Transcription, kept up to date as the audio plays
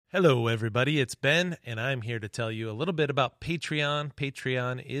Hello, everybody. It's Ben, and I'm here to tell you a little bit about Patreon.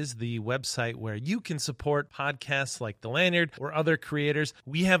 Patreon is the website where you can support podcasts like The Lanyard or other creators.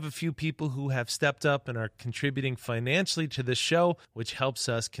 We have a few people who have stepped up and are contributing financially to the show, which helps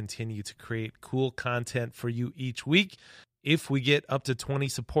us continue to create cool content for you each week. If we get up to 20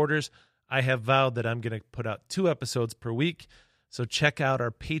 supporters, I have vowed that I'm going to put out 2 episodes per week. So check out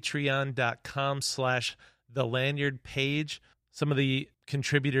our patreon.com/The Lanyard page. Some of the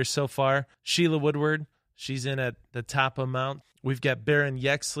contributors so far: Sheila Woodward, she's in at the top amount. We've got Baron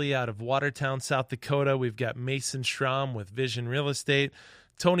Yexley out of Watertown, South Dakota. We've got Mason Schramm with Vision Real Estate,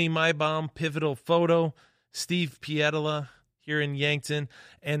 Tony Mybaum, Pivotal Photo, Steve Pietala here in Yankton,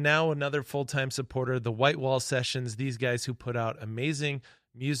 and now another full-time supporter, the White Wall Sessions, these guys who put out amazing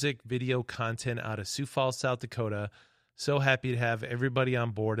music video content out of Sioux Falls, South Dakota. So happy to have everybody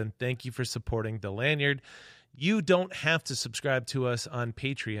on board, and thank you for supporting The Lanyard. You don't have to subscribe to us on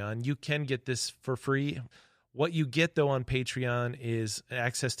Patreon. You can get this for free. What you get, though, on Patreon is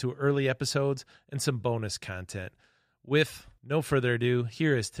access to early episodes and some bonus content. With no further ado,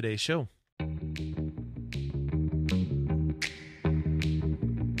 here is today's show.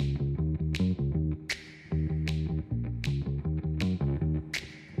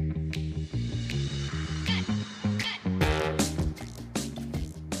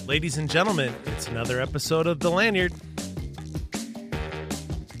 Ladies and gentlemen, it's another episode of The Lanyard.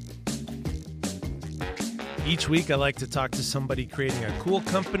 Each week, I like to talk to somebody creating a cool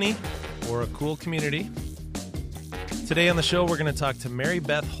company or a cool community. Today on the show, we're going to talk to Mary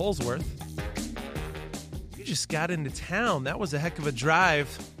Beth Holzwarth. You just got into town. That was a heck of a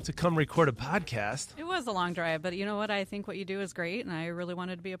drive to come record a podcast. It was a long drive, but you know what? I think what you do is great, and I really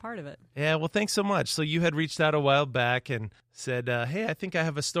wanted to be a part of it. Yeah, well, thanks so much. So you had reached out a while back and said, hey, I think I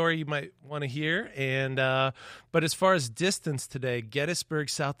have a story you might want to hear. And but as far as distance today,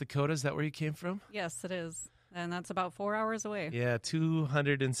 Gettysburg, South Dakota, is that where you came from? Yes, it is. And that's about 4 hours away. Yeah,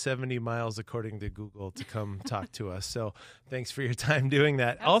 270 miles according to Google to come talk to us. So thanks for your time doing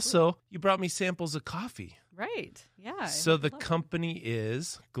that. Absolutely. Also, you brought me samples of coffee. Right. Yeah. So the company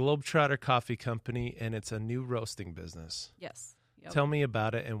is Globetrotter Coffee Company, and it's a new roasting business. Yes. Yep. Tell me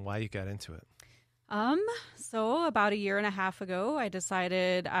about it and why you got into it. So about a year and a half ago, I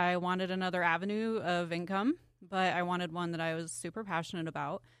decided I wanted another avenue of income, but I wanted one that I was super passionate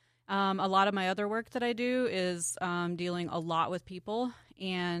about. A lot of my other work that I do is dealing a lot with people,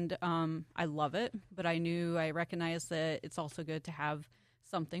 and I love it, but I recognized that it's also good to have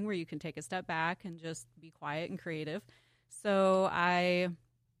something where you can take a step back and just be quiet and creative. So I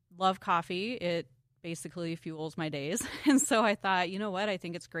love coffee. It basically fuels my days. And so I thought, you know what? I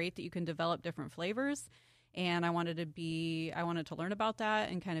think it's great that you can develop different flavors. And I wanted to learn about that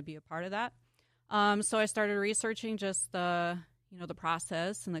and kind of be a part of that. So I started researching just the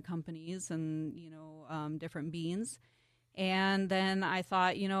process and the companies and, different beans. And then I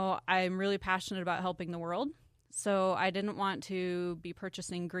thought, I'm really passionate about helping the world. So I didn't want to be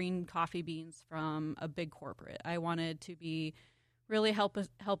purchasing green coffee beans from a big corporate. I wanted to be really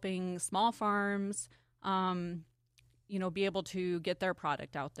helping small farms, be able to get their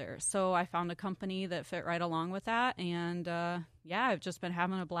product out there. So I found a company that fit right along with that. And, I've just been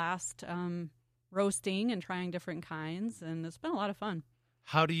having a blast roasting and trying different kinds. And it's been a lot of fun.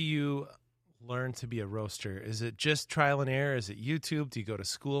 How do you learn to be a roaster? Is it just trial and error? Is it YouTube? Do you go to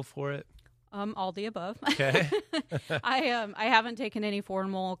school for it? All the above. Okay. I haven't taken any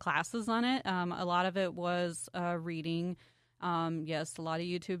formal classes on it. A lot of it was reading. Yes, a lot of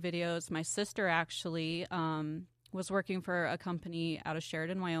YouTube videos. My sister actually was working for a company out of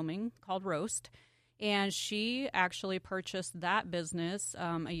Sheridan, Wyoming called Roast, and she actually purchased that business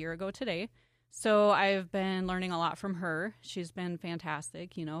a year ago today. So I've been learning a lot from her. She's been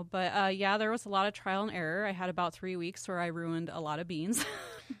fantastic, But, there was a lot of trial and error. I had about 3 weeks where I ruined a lot of beans.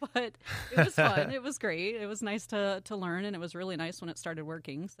 But it was fun. It was great. It was nice to learn, and it was really nice when it started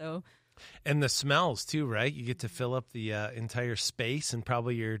working. So, and the smells, too, right? You get to fill up the entire space and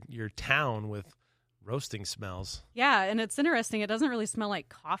probably your town with roasting smells. Yeah, and it's interesting. It doesn't really smell like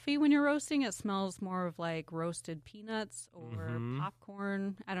coffee when you're roasting. It smells more of like roasted peanuts or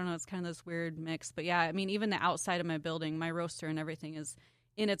popcorn. I don't know. It's kind of this weird mix. But yeah, I mean, even the outside of my building, my roaster and everything is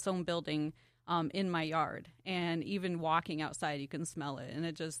in its own building in my yard. And even walking outside, you can smell it. And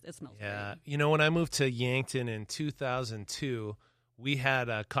it smells great. Yeah. When I moved to Yankton in 2002, we had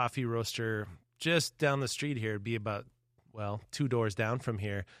a coffee roaster just down the street here. It'd be about, 2 doors down from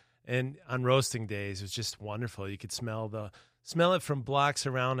here. And on roasting days, it was just wonderful. You could smell it from blocks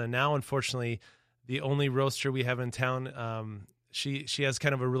around. And now, unfortunately, the only roaster we have in town she has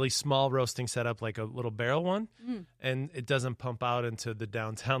kind of a really small roasting setup, like a little barrel one, and it doesn't pump out into the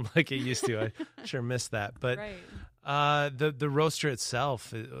downtown like it used to. I sure miss that. But the roaster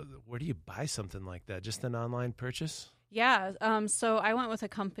itself, where do you buy something like that? Just an online purchase? Yeah. So I went with a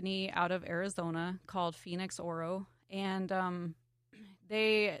company out of Arizona called Phoenix Oro, and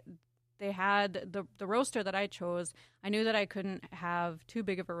they had the roaster that I chose. I knew that I couldn't have too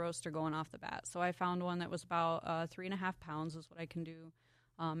big of a roaster going off the bat, so I found one that was about 3.5 pounds is what I can do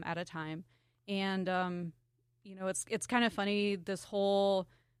at a time. And it's kind of funny. This whole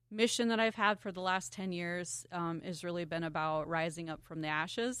mission that I've had for the last 10 years has really been about rising up from the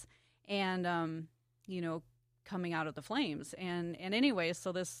ashes and coming out of the flames. And anyway,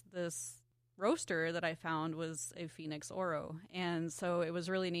 so this roaster that I found was a Phoenix Oro, and so it was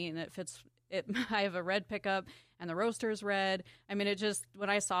really neat, and it fits. I have a red pickup, and the roaster's red. I mean, when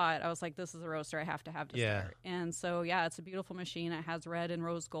I saw it, I was like, "This is a roaster I have to start." And so, it's a beautiful machine. It has red and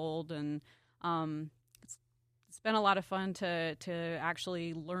rose gold, and it's been a lot of fun to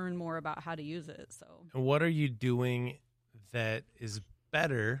actually learn more about how to use it. So, and what are you doing that is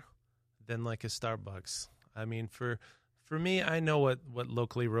better than like a Starbucks? I mean, for me, I know what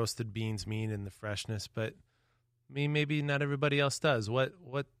locally roasted beans mean and the freshness, but maybe not everybody else does. What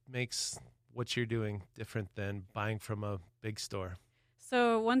makes what you're doing different than buying from a big store?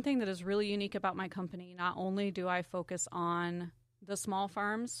 So one thing that is really unique about my company, not only do I focus on the small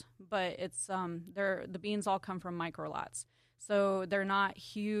farms, but it's the beans all come from micro lots. So they're not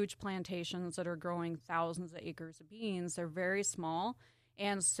huge plantations that are growing thousands of acres of beans. They're very small.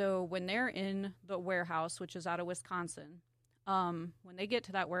 And so when they're in the warehouse, which is out of Wisconsin, when they get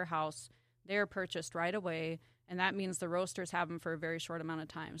to that warehouse, they're purchased right away, and that means the roasters have them for a very short amount of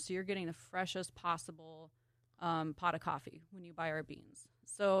time. So you're getting the freshest possible pot of coffee when you buy our beans.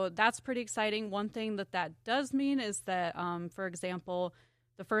 So that's pretty exciting. One thing that does mean is that, for example,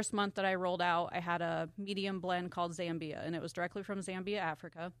 the first month that I rolled out, I had a medium blend called Zambia, and it was directly from Zambia,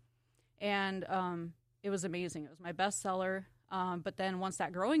 Africa. And it was amazing. It was my best seller. But then once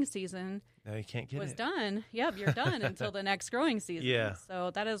that growing season now you can't get was done, you're done until the next growing season. Yeah.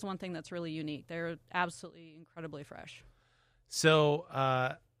 So that is one thing that's really unique. They're absolutely incredibly fresh. So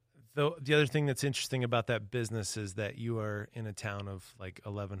the other thing that's interesting about that business is that you are in a town of like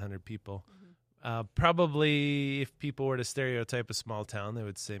 1,100 people. Mm-hmm. Probably if people were to stereotype a small town, they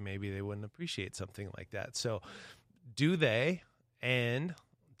would say maybe they wouldn't appreciate something like that. So do they? And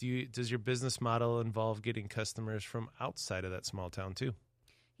does your business model involve getting customers from outside of that small town too?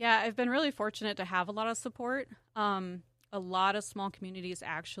 Yeah, I've been really fortunate to have a lot of support. A lot of small communities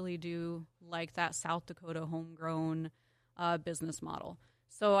actually do like that South Dakota homegrown business model.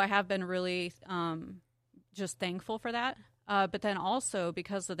 So I have been really just thankful for that. But then also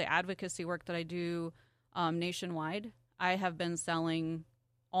because of the advocacy work that I do nationwide, I have been selling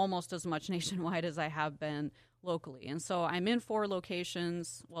almost as much nationwide as I have been locally. And so I'm in 4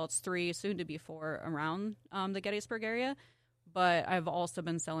 locations. Well, it's 3, soon to be 4 around the Gettysburg area. But I've also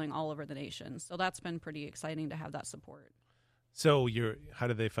been selling all over the nation. So that's been pretty exciting to have that support. So how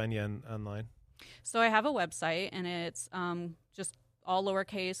do they find you online? So I have a website, and it's just all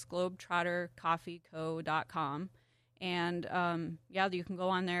lowercase, globetrottercoffeeco.com. And you can go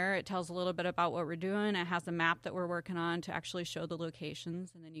on there. It tells a little bit about what we're doing. It has a map that we're working on to actually show the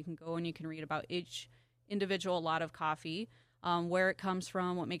locations. And then you can go and you can read about each individual lot of coffee, where it comes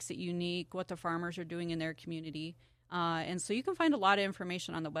from, what makes it unique, what the farmers are doing in their community. And so you can find a lot of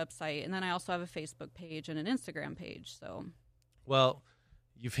information on the website. And then I also have a Facebook page and an Instagram page. So, well,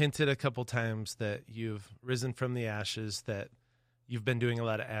 you've hinted a couple times that you've risen from the ashes, that you've been doing a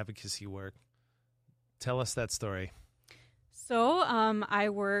lot of advocacy work. Tell us that story. So I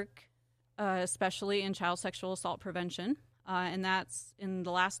work especially in child sexual assault prevention. And that's in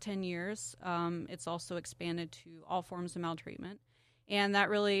the last 10 years. It's also expanded to all forms of maltreatment. And that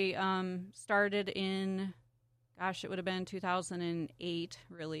really started in, it would have been 2008,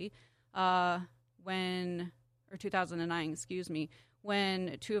 really, or 2009,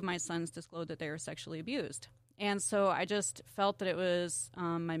 when 2 of my sons disclosed that they were sexually abused. And so I just felt that it was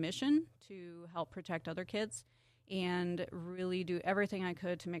my mission to help protect other kids and really do everything I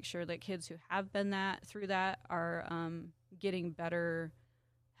could to make sure that kids who have been through that are getting better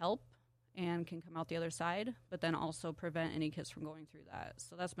help and can come out the other side, but then also prevent any kids from going through that.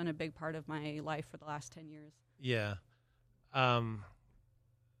 So that's been a big part of my life for the last 10 years. Yeah.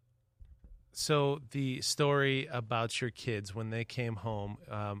 So the story about your kids when they came home,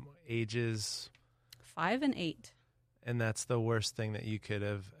 ages 5 and 8. And that's the worst thing that you could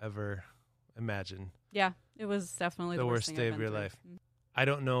have ever imagined. Yeah, it was definitely the worst day of your life. I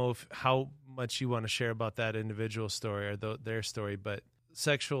don't know how much you want to share about that individual story or their story, but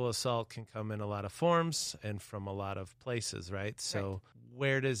sexual assault can come in a lot of forms and from a lot of places, right? So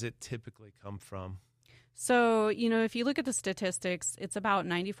where does it typically come from? So, if you look at the statistics, it's about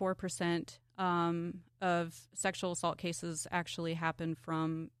 94% of sexual assault cases actually happen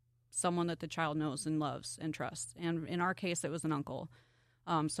from someone that the child knows and loves and trusts. And in our case, it was an uncle.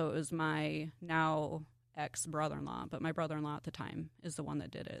 So it was my now ex-brother-in-law, but my brother-in-law at the time is the one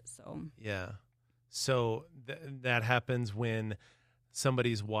that did it. So yeah. So that happens when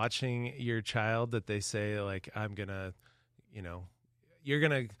somebody's watching your child, that they say, like, I'm going to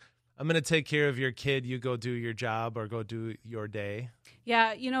take care of your kid. You go do your job or go do your day.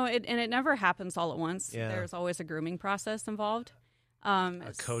 Yeah. It never happens all at once. Yeah. There's always a grooming process involved.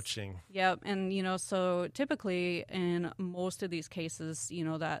 Coaching. Yep. And, so typically in most of these cases,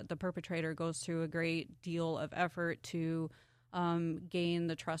 that the perpetrator goes through a great deal of effort to gain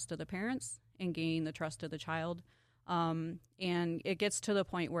the trust of the parents and gain the trust of the child. And it gets to the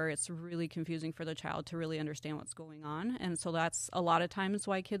point where it's really confusing for the child to really understand what's going on. And so that's a lot of times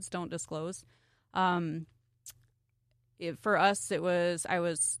why kids don't disclose. For us, I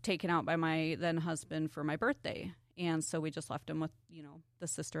was taken out by my then husband for my birthday. And so we just left him with, the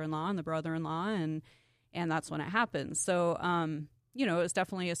sister-in-law and the brother-in-law, and that's when it happened. So, it was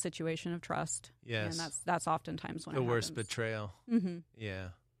definitely a situation of trust. Yes. And that's oftentimes when the it worst happens. betrayal. Mm-hmm. Yeah.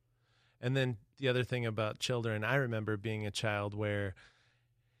 And then the other thing about children, I remember being a child where,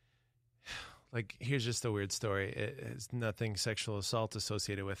 like, here's just a weird story. It has nothing sexual assault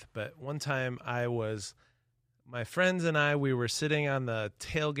associated with, but one time my friends and we were sitting on the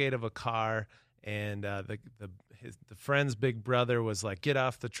tailgate of a car, and the friend's big brother was like, get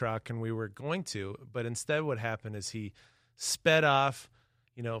off the truck, and we were going to, but instead what happened is he sped off,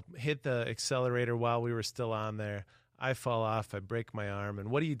 hit the accelerator while we were still on there. I fall off, I break my arm, and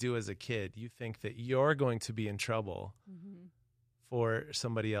what do you do as a kid? You think that you're going to be in trouble for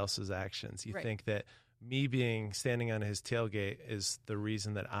somebody else's actions. You think that me standing on his tailgate is the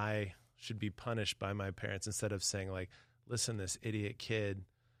reason that I should be punished by my parents, instead of saying, like, listen, this idiot kid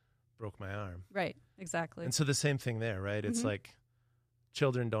broke my arm. Right, exactly. And so the same thing there, right? It's like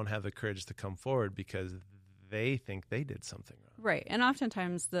children don't have the courage to come forward because they think they did something wrong. Right. And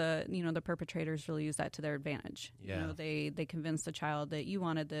oftentimes the perpetrators really use that to their advantage. Yeah. They convince the child that you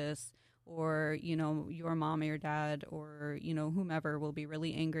wanted this, or, your mom or your dad or, whomever will be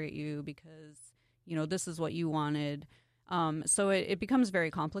really angry at you because, this is what you wanted. So it becomes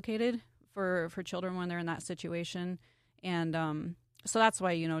very complicated for children when they're in that situation. And so that's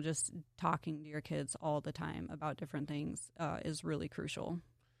why, just talking to your kids all the time about different things is really crucial.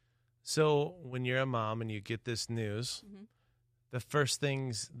 So when you're a mom and you get this news, the first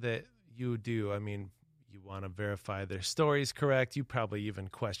things that you do, I mean, you want to verify their story's correct. You probably even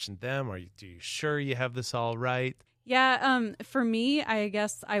question them. Are you sure you have this all right? Yeah. For me, I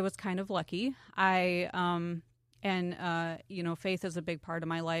guess I was kind of lucky. Faith is a big part of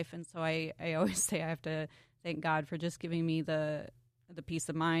my life. And so I always say I have to thank God for just giving me the peace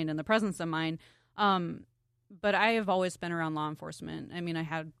of mind and the presence of mind. But I have always been around law enforcement. I mean, I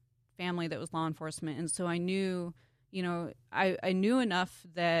had family that was law enforcement. And so I knew, I knew enough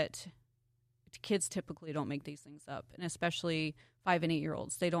that kids typically don't make these things up. And especially 5 and 8 year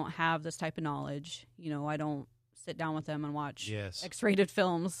olds, they don't have this type of knowledge. I don't sit down with them and watch X-rated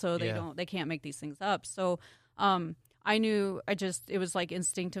films. So they can't make these things up. So, I knew it was like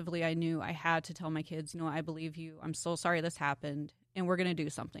instinctively I knew I had to tell my kids, I believe you. I'm so sorry this happened and we're going to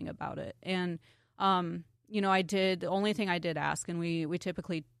do something about it. And, the only thing I did ask, and we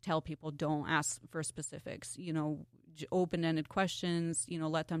typically tell people don't ask for specifics, open-ended questions,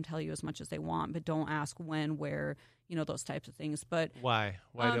 let them tell you as much as they want, but don't ask when, where, those types of things. But why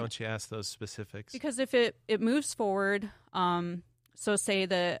don't you ask those specifics? Because if it moves forward, so say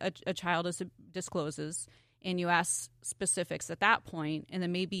that a child discloses, and you ask specifics at that point, and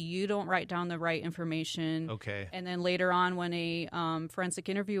then maybe you don't write down the right information. Okay. And then later on when a forensic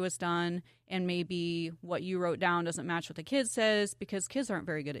interview is done and maybe what you wrote down doesn't match what the kid says, because kids aren't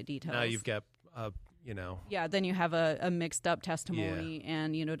very good at details. Now you've got, Yeah, then you have a mixed up testimony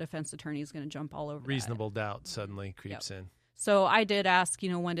and, defense attorney is going to jump all over reasonable doubt suddenly creeps in. So I did ask,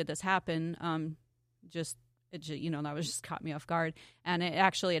 when did this happen? That was just caught me off guard. And it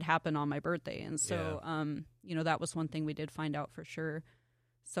actually had happened on my birthday. And so, that was one thing we did find out for sure.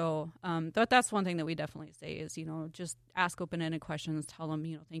 So that's one thing that we definitely say is, just ask open-ended questions, tell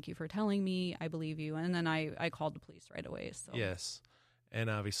them, thank you for telling me, I believe you. And then I called the police right away. So yes. And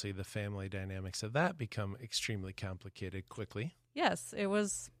obviously the family dynamics of that become extremely complicated quickly. Yes, it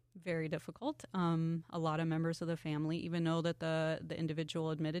was very difficult. A lot of members of the family, even though that the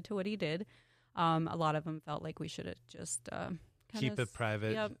individual admitted to what he did, a lot of them felt like we should have just keep it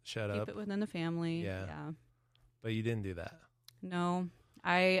private, shut up. Keep it within the family. Yeah. But you didn't do that. No.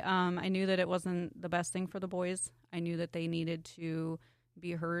 I knew that it wasn't the best thing for the boys. I knew that they needed to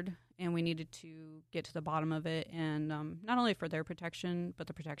be heard, and we needed to get to the bottom of it, and not only for their protection, but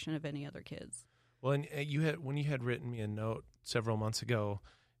the protection of any other kids. Well, and when you had written me a note several months ago,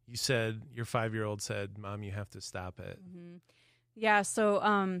 you said your 5-year-old said, "Mom, you have to stop it." Mm-hmm. Yeah. So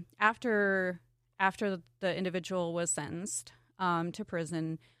after the individual was sentenced to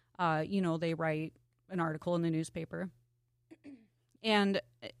prison, they write an article in the newspaper. And,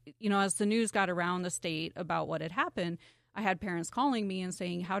 as the news got around the state about what had happened, I had parents calling me and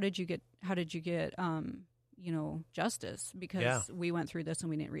saying, how did you get justice? Because we went through this and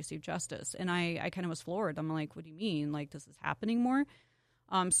we didn't receive justice. And I kind of was floored. I'm like, what do you mean? Like, this is happening more?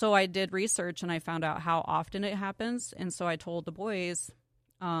 So I did research and I found out how often it happens. And so I told the boys,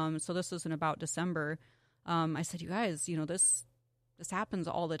 so this was in about December. I said, you guys, this happens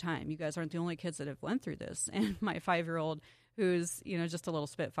all the time. You guys aren't the only kids that have went through this. And my 5-year-old, who's, just a little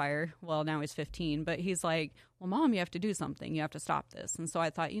spitfire. Well, now he's 15, but he's like, well, Mom, you have to do something. You have to stop this. And so I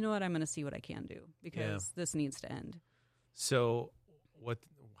thought, you know what, I'm going to see what I can do because this needs to end. So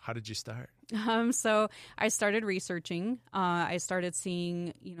how did you start? So I started researching. I started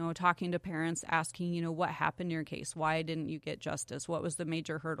seeing, talking to parents, asking, what happened in your case? Why didn't you get justice? What was the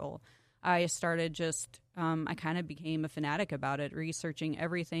major hurdle? I started I kind of became a fanatic about it, researching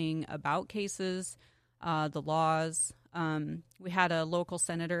everything about cases, the laws. We had a local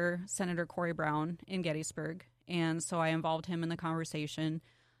Senator Corey Brown in Gettysburg, and so I involved him in the conversation.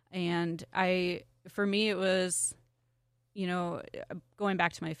 And for me, it was, going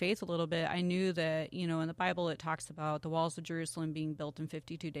back to my faith a little bit, I knew that, in the Bible, it talks about the walls of Jerusalem being built in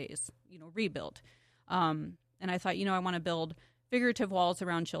 52 days, rebuilt. And I thought, I want to build figurative walls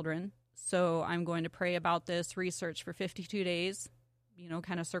around children. So I'm going to pray about this, research for 52 days,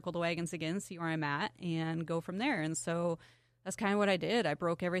 kind of circle the wagons again, see where I'm at, and go from there. And so that's kind of what I did. I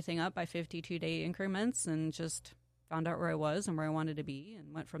broke everything up by 52-day increments and just found out where I was and where I wanted to be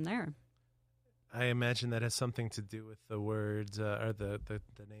and went from there. I imagine that has something to do with the words or the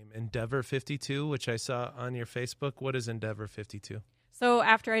name Endeavor 52, which I saw on your Facebook. What is Endeavor 52? So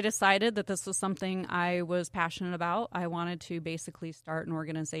after I decided that this was something I was passionate about, I wanted to basically start an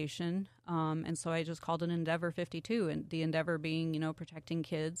organization. And so I just called it Endeavor 52, and the endeavor being, protecting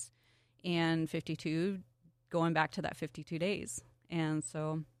kids, and 52 going back to that 52 days. And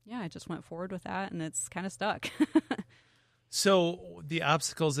so, I just went forward with that, and it's kind of stuck. So the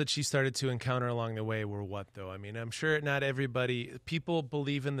obstacles that she started to encounter along the way were what, though? I mean, I'm sure not people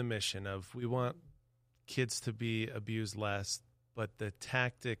believe in the mission of we want kids to be abused less, but the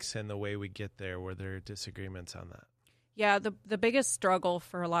tactics and the way we get there, were there disagreements on that? Yeah, the biggest struggle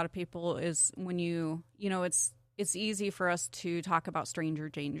for a lot of people is when it's easy for us to talk about stranger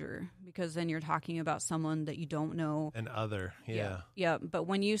danger because then you're talking about someone that you don't know. And other, yeah. Yeah, but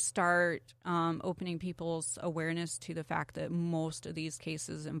when you start opening people's awareness to the fact that most of these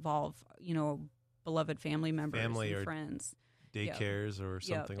cases involve, beloved family members and friends. Daycares or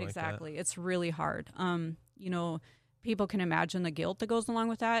something like that. Exactly. It's really hard. People can imagine the guilt that goes along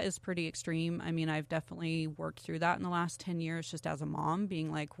with that is pretty extreme. I mean, I've definitely worked through that in the last 10 years just as a mom,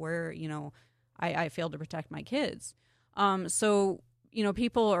 being like, I failed to protect my kids. So,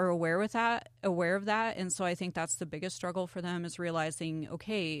 people are aware of that. And so I think that's the biggest struggle for them is realizing,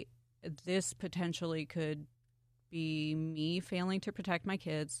 okay, this potentially could be me failing to protect my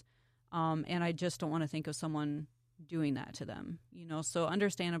kids. And I just don't want to think of someone doing that to them, so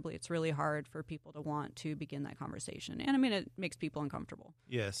understandably it's really hard for people to want to begin that conversation. And I mean, it makes people uncomfortable.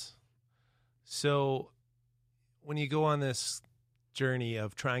 Yes. So when you go on this journey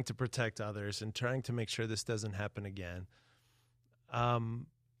of trying to protect others and trying to make sure this doesn't happen again,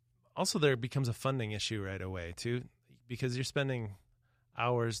 also there becomes a funding issue right away too, because you're spending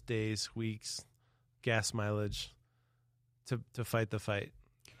hours, days, weeks, gas mileage to fight the fight.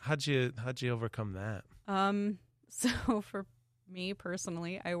 How'd you overcome that? So for me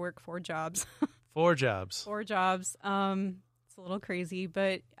personally, I work 4 jobs. 4 jobs. 4 jobs. It's a little crazy,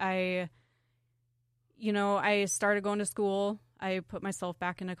 but I started going to school. I put myself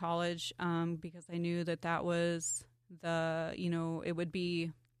back into college because I knew that was it would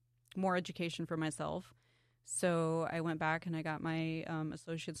be more education for myself. So I went back and I got my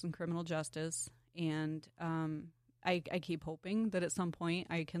associates in criminal justice, and I keep hoping that at some point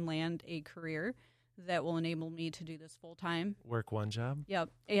I can land a career that will enable me to do this full time. Work 1 job. Yep.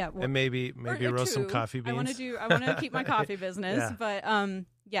 Yeah. And maybe roast some coffee beans. I want to keep my coffee business, but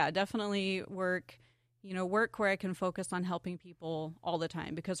Yeah, definitely work where I can focus on helping people all the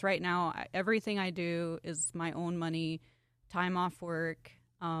time. Because right now, everything I do is my own money, time off work.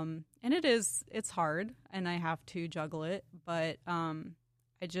 And it's hard and I have to juggle it. But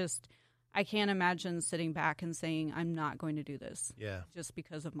I can't imagine sitting back and saying, I'm not going to do this. Yeah. Just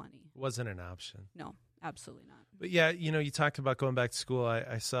because of money. Wasn't an option. No, absolutely not. But yeah, you talked about going back to school.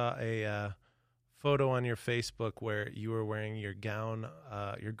 I saw a photo on your Facebook where you were wearing your gown,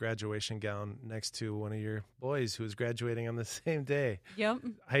 your graduation gown, next to one of your boys who was graduating on the same day. Yep.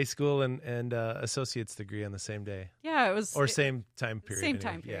 High school and associate's degree on the same day. Yeah, it was. Or same time period. Same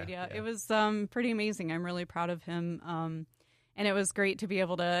time period, yeah. It was pretty amazing. I'm really proud of him. And it was great to be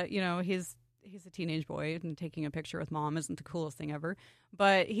able to, he's a teenage boy and taking a picture with mom isn't the coolest thing ever,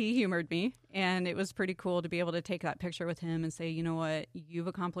 but he humored me and it was pretty cool to be able to take that picture with him and say, you know what, you've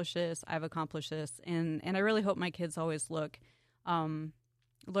accomplished this, I've accomplished this. And I really hope my kids always look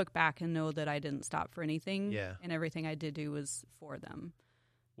back and know that I didn't stop for anything. Yeah. And everything I did do was for them.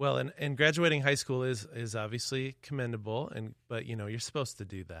 Well, and graduating high school is obviously commendable, but you're supposed to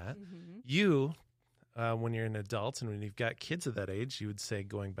do that. Mm-hmm. You, when you're an adult and when you've got kids at that age, you would say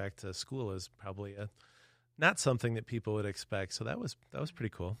going back to school is probably not something that people would expect. So that was pretty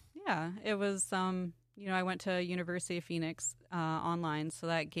cool. Yeah, it was. I went to University of Phoenix online, so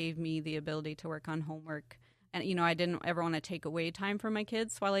that gave me the ability to work on homework. And I didn't ever want to take away time from my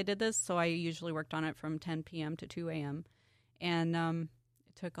kids while I did this, so I usually worked on it from 10 p.m. to 2 a.m. And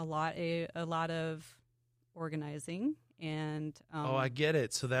it took a lot of organizing. And I get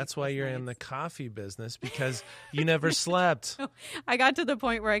it. So that's why you're in the coffee business, because you never slept. I got to the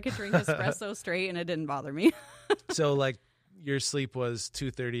point where I could drink espresso straight and it didn't bother me. So like your sleep was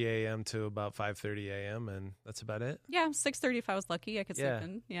 2:30 a.m. to about 5:30 a.m. and that's about it? Yeah, 6:30 if I was lucky. I could sleep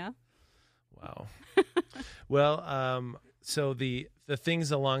in. Yeah. Wow. Well, so the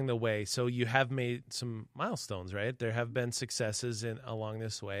things along the way, so you have made some milestones, right? There have been successes along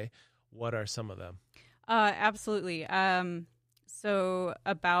this way. What are some of them? Absolutely. So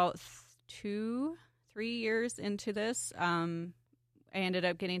about 2-3 years into this, I ended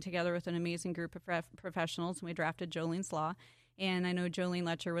up getting together with an amazing group of professionals, and we drafted Jolene's Law. And I know Jolene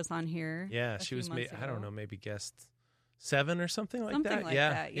Letcher was on here. Yeah, she was, I don't know, maybe guest 7 or something like that. Something like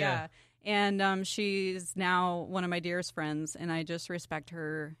that, yeah. And she's now one of my dearest friends, and I just respect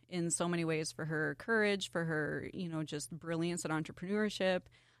her in so many ways for her courage, for her, just brilliance at entrepreneurship.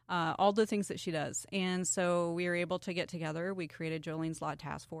 All the things that she does. And so we were able to get together. We created Jolene's Law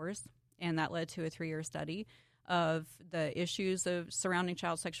Task Force, and that led to a 3-year study of the issues of surrounding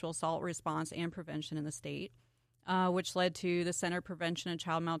child sexual assault response and prevention in the state, which led to the Center for Prevention of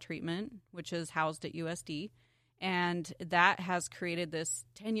Child Maltreatment, which is housed at USD. And that has created this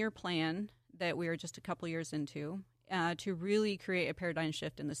 10-year plan that we are just a couple years into to really create a paradigm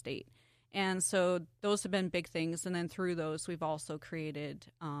shift in the state. And so those have been big things. And then through those, we've also created,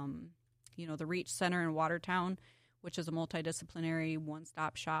 the Reach Center in Watertown, which is a multidisciplinary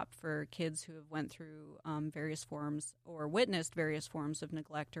one-stop shop for kids who have went through various forms or witnessed various forms of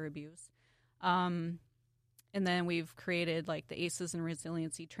neglect or abuse. And then we've created like the ACEs and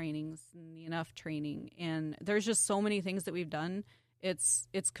resiliency trainings and the Enough training. And there's just so many things that we've done. It's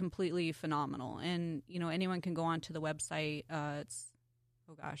completely phenomenal. And, anyone can go onto the website. I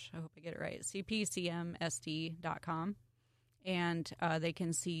hope I get it right, cpcmsd.com. And they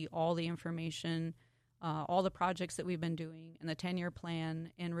can see all the information, all the projects that we've been doing and the 10-year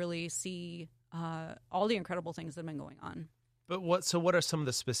plan, and really see all the incredible things that have been going on. But what are some of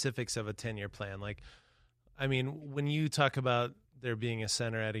the specifics of a 10-year plan? Like, I mean, when you talk about there being a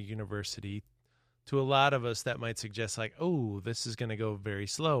center at a university, to a lot of us that might suggest like, oh, this is going to go very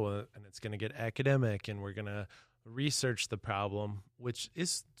slow and it's going to get academic and we're going to research the problem, which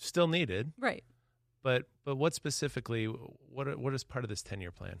is still needed. Right. But what specifically, what is part of this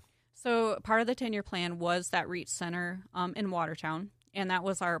 10-year plan? So part of the 10-year plan was that Reach Center in Watertown, and that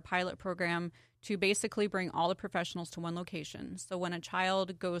was our pilot program to basically bring all the professionals to one location. So when a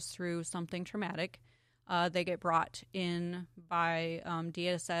child goes through something traumatic, they get brought in by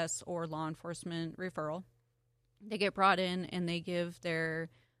DSS or law enforcement referral. They get brought in and they give their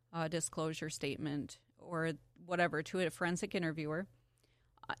disclosure statement or whatever to a forensic interviewer.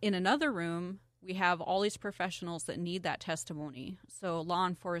 In another room, we have all these professionals that need that testimony. So law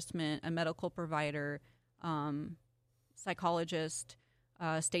enforcement, a medical provider, psychologist,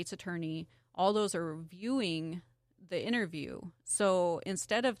 state's attorney, all those are reviewing the interview. So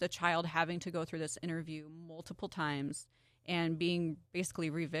instead of the child having to go through this interview multiple times and being basically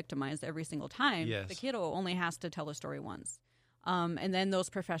re-victimized every single time, the kiddo only has to tell the story once. And then those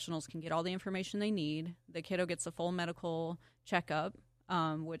professionals can get all the information they need. The kiddo gets a full medical checkup.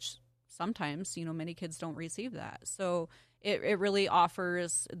 which sometimes, many kids don't receive that. So it really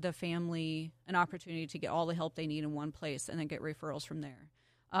offers the family an opportunity to get all the help they need in one place and then get referrals from there.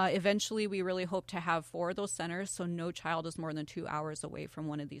 Eventually, we really hope to have 4 of those centers, so no child is more than 2 hours away from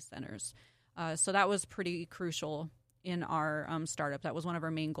one of these centers. So that was pretty crucial in our startup. That was one of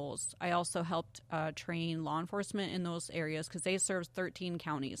our main goals. I also helped train law enforcement in those areas because they serve 13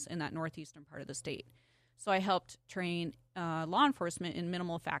 counties in that northeastern part of the state. So I helped train law enforcement in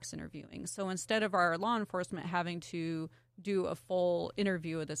minimal facts interviewing. So instead of our law enforcement having to do a full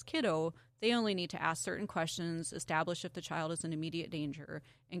interview of this kiddo, they only need to ask certain questions, establish if the child is in immediate danger,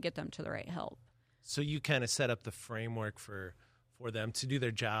 and get them to the right help. So you kind of set up the framework for them to do their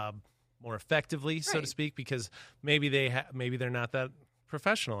job more effectively, so to speak, because maybe they're not that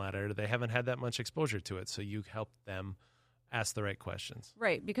professional at it, or they haven't had that much exposure to it. So you help them ask the right questions.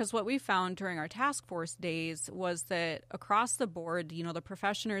 Right, because what we found during our task force days was that across the board, the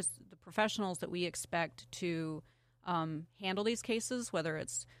professionals that we expect to handle these cases, whether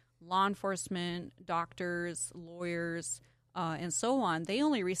it's law enforcement, doctors, lawyers, and so on, they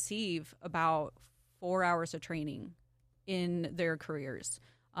only receive about 4 hours of training in their careers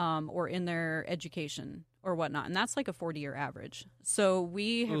or in their education or whatnot. And that's like a 40-year average. So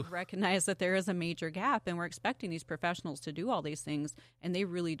we have recognized that there is a major gap, and we're expecting these professionals to do all these things, and they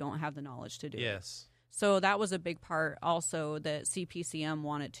really don't have the knowledge to do it. So that was a big part also that CPCM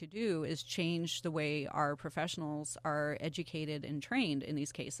wanted to do, is change the way our professionals are educated and trained in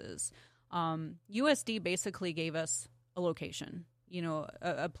these cases. USD basically gave us a location,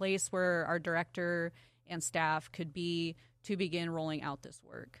 a place where our director and staff could be to begin rolling out this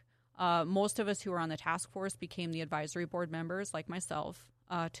work. Most of us who were on the task force became the advisory board members, like myself,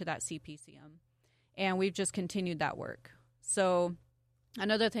 to that CPCM. And we've just continued that work. So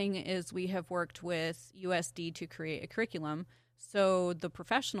another thing is we have worked with USD to create a curriculum so the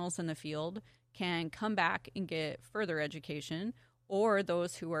professionals in the field can come back and get further education, or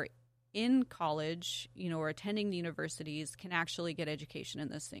those who are in college, or attending the universities can actually get education in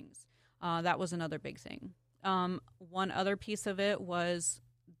these things. That was another big thing. One other piece of it was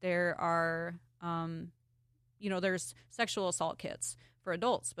there are, there's sexual assault kits for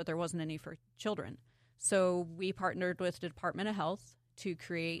adults, but there wasn't any for children. So we partnered with the Department of Health to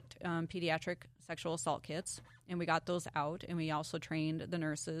create pediatric sexual assault kits, and we got those out, and we also trained the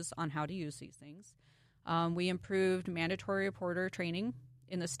nurses on how to use these things. We improved mandatory reporter training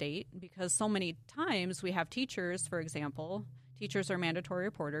in the state because so many times we have teachers, for example, teachers are mandatory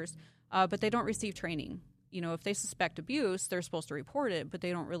reporters, but they don't receive training. If they suspect abuse, they're supposed to report it, but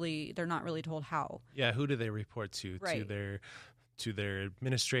they're not really told how. Yeah, who do they report to? Right. To their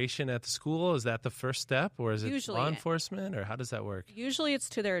administration at the school? Is that the first step, or is it usually law enforcement, or how does that work? Usually it's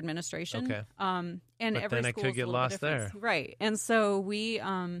to their administration. Okay. And but every then it could get lost there. Right. And so we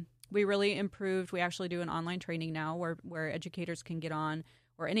really improved. We actually do an online training now where educators can get on,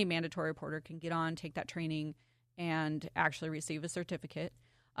 or any mandatory reporter can get on, take that training, and actually receive a certificate.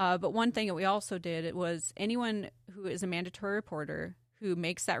 But one thing that we also did was anyone who is a mandatory reporter who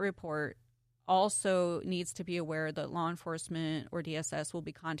makes that report also needs to be aware that law enforcement or DSS will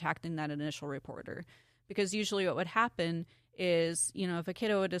be contacting that initial reporter. Because usually what would happen is, if a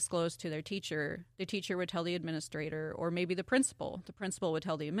kiddo would disclose to their teacher, the teacher would tell the administrator, or maybe the principal would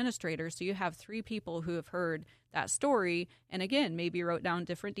tell the administrator. So you have 3 people who have heard that story and, again, maybe wrote down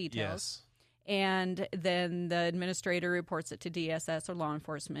different details. Yes. And then the administrator reports it to DSS or law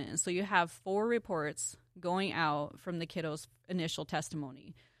enforcement. And so you have 4 reports going out from the kiddo's initial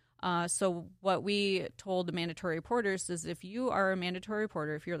testimony. So what we told the mandatory reporters is if you are a mandatory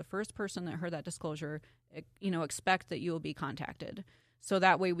reporter, if you're the first person that heard that disclosure, expect that you will be contacted. So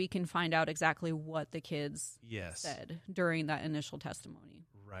that way we can find out exactly what the kids said during that initial testimony.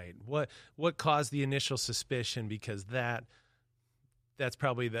 Right. What caused the initial suspicion? Because that's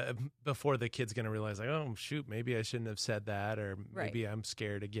probably before the kid's going to realize, like, oh, shoot, maybe I shouldn't have said that, or maybe I'm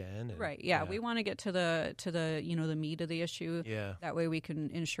scared again. Right. Yeah. We want to get to the the meat of the issue. Yeah. That way we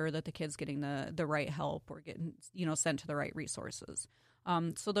can ensure that the kid's getting the right help or getting, sent to the right resources.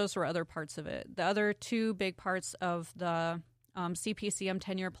 So those were other parts of it. The other 2 big parts of the CPCM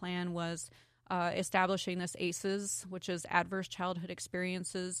 10-year plan was establishing this ACEs, which is Adverse Childhood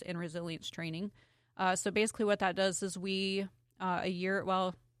Experiences and Resilience Training. So basically what that does is it'd be a year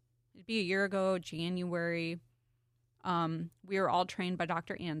ago, January, we were all trained by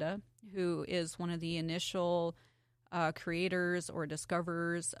Dr. Anda, who is one of the initial creators or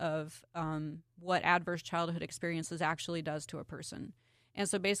discoverers of what adverse childhood experiences actually does to a person. And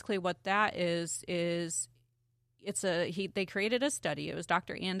so basically what that is they created a study. It was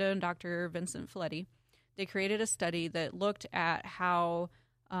Dr. Anda and Dr. Vincent Folletti. they created a study that looked at how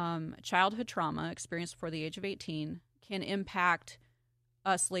childhood trauma experienced before the age of 18 can impact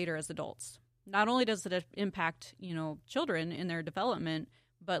us later as adults. Not only does it impact, children in their development,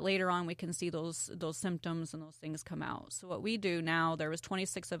 but later on we can see those symptoms and those things come out. So what we do now, there was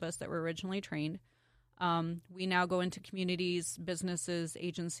 26 of us that were originally trained. We now go into communities, businesses,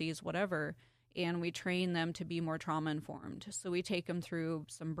 agencies, whatever, and we train them to be more trauma-informed. So we take them through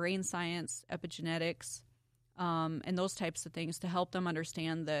some brain science, epigenetics, and those types of things to help them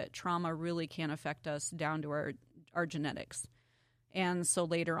understand that trauma really can affect us down to our genetics. And so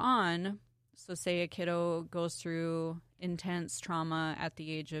later on, so say a kiddo goes through intense trauma at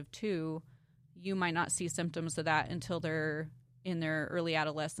the age of 2, you might not see symptoms of that until they're in their early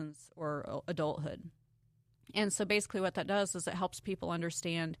adolescence or adulthood. And so basically what that does is it helps people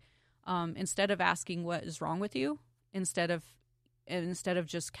understand, instead of asking what is wrong with you, instead of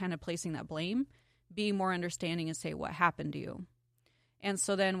just kind of placing that blame, be more understanding and say what happened to you. And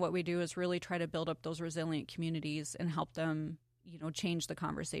so then what we do is really try to build up those resilient communities and help them, change the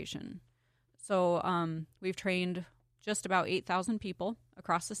conversation. So we've trained just about 8,000 people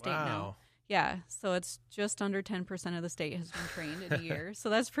across the state now. Yeah, so it's just under 10% of the state has been trained in a year. So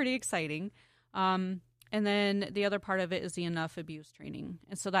that's pretty exciting. And then the other part of it is the enough abuse training.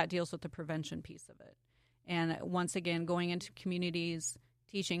 And so that deals with the prevention piece of it. And once again, going into communities,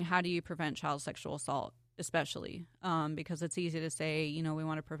 teaching how do you prevent child sexual assault, especially because it's easy to say, we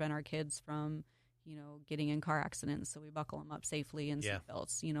want to prevent our kids from, getting in car accidents. So we buckle them up safely in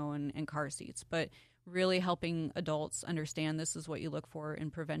seatbelts, and car seats. But really helping adults understand this is what you look for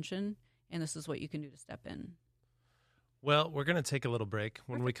in prevention and this is what you can do to step in. Well, we're going to take a little break.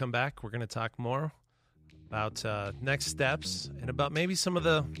 When we come back, we're going to talk more about next steps and about maybe some of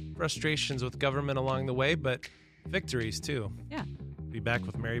the frustrations with government along the way, but victories too. Yeah. Be back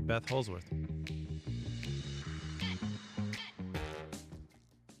with Mary Beth Holzwarth.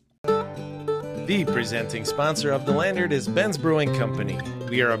 The presenting sponsor of The Lanyard is Ben's Brewing Company.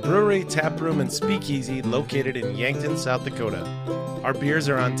 We are a brewery, tap room, and speakeasy located in Yankton, South Dakota. Our beers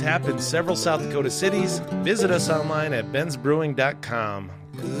are on tap in several South Dakota cities. Visit us online at bensbrewing.com.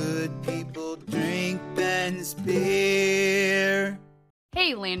 Good people drink Ben's beer.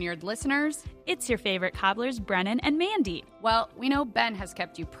 Hey, Lanyard listeners. It's your favorite cobblers, Brennan and Mandy. Well, we know Ben has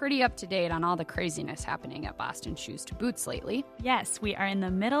kept you pretty up to date on all the craziness happening at Boston Shoes to Boots lately. Yes, we are in the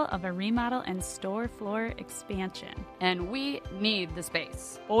middle of a remodel and store floor expansion. And we need the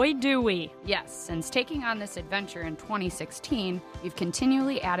space. Boy, do we. Yes, since taking on this adventure in 2016, we've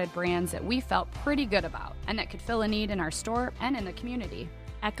continually added brands that we felt pretty good about and that could fill a need in our store and in the community.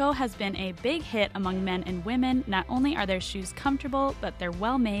 Echo has been a big hit among men and women. Not only are their shoes comfortable, but they're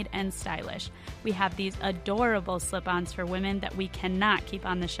well-made and stylish. We have these adorable slip-ons for women that we cannot keep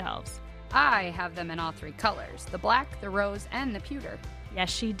on the shelves. I have them in all 3 colors, the black, the rose, and the pewter. Yes,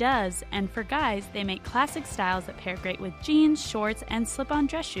 she does. And for guys, they make classic styles that pair great with jeans, shorts, and slip-on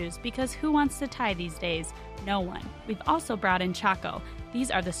dress shoes because who wants to tie these days? No one. We've also brought in Chaco. These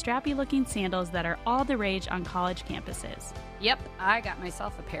are the strappy-looking sandals that are all the rage on college campuses. Yep, I got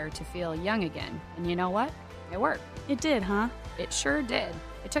myself a pair to feel young again. And you know what? It worked. It did, huh? It sure did.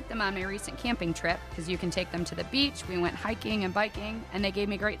 I took them on my recent camping trip because you can take them to the beach. We went hiking and biking, and they gave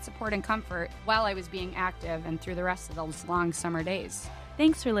me great support and comfort while I was being active and through the rest of those long summer days.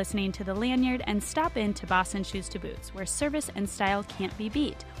 Thanks for listening to The Lanyard, and stop in to Boston Shoes to Boots, where service and style can't be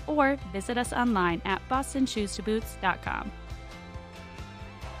beat. Or visit us online at bostonshoestoboots.com.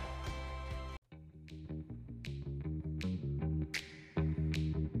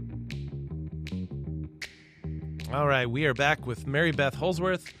 All right, we are back with Mary Beth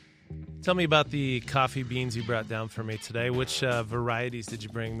Holzwarth. Tell me about the coffee beans you brought down for me today. Which varieties did you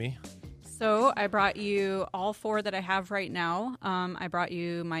bring me? So I brought you all 4 that I have right now. I brought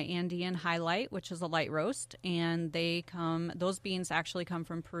you my Andean Highlight, which is a light roast, and those beans actually come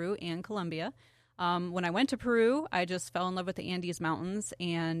from Peru and Colombia. When I went to Peru, I just fell in love with the Andes Mountains,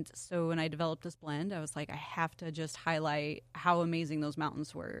 and so when I developed this blend, I was like, I have to just highlight how amazing those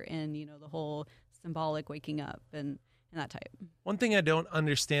mountains were, and the whole symbolic waking up and that type. One thing I don't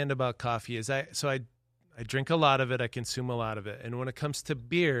understand about coffee is I drink a lot of it, I consume a lot of it, and when it comes to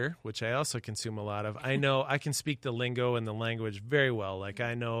beer, which I also consume a lot of, I know I can speak the lingo and the language very well. Like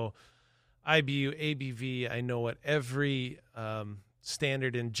I know IBU, ABV, I know what every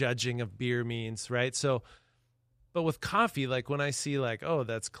standard in judging of beer means, right? So, but with coffee, like when I see like, oh,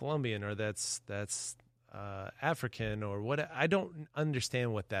 that's Colombian or that's African or what, I don't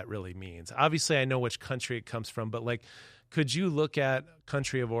understand what that really means. Obviously, I know which country it comes from, but like, could you look at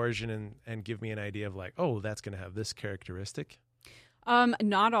country of origin and give me an idea of like, oh, that's going to have this characteristic?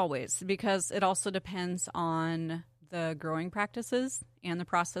 Not always, because it also depends on the growing practices and the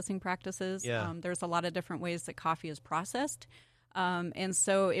processing practices. Yeah. There's a lot of different ways that coffee is processed. And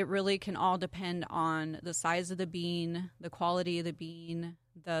so it really can all depend on the size of the bean, the quality of the bean,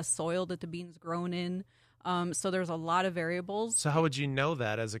 the soil that the bean's grown in. So there's a lot of variables. So how would you know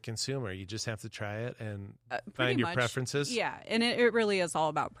that as a consumer? You just have to try it and find your preferences? Yeah, and it really is all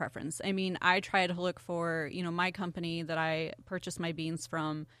about preference. I mean, I try to look for, my company that I purchase my beans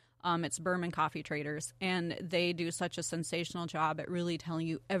from, it's Berman Coffee Traders, and they do such a sensational job at really telling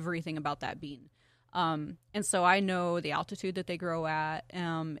you everything about that bean. And so I know the altitude that they grow at,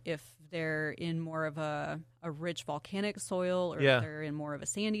 if they're in more of a rich volcanic soil or if they're in more of a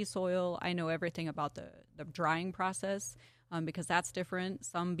sandy soil. I know everything about the drying process because that's different.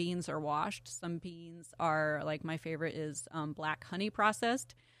 Some beans are washed. Some beans are, like my favorite is black honey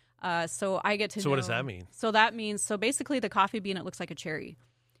processed. So I get to know. So what does that mean? So that means, so basically the coffee bean, it looks like a cherry.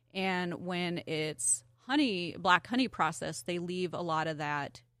 And when it's black honey processed, they leave a lot of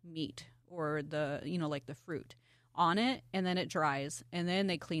that meat or the, like the fruit on it, and then it dries, and then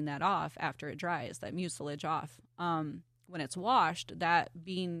they clean that off after it dries, that mucilage off. When it's washed, that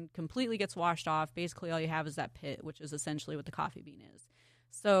bean completely gets washed off. Basically, all you have is that pit, which is essentially what the coffee bean is.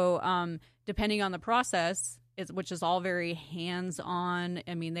 So depending on the process, which is all very hands-on.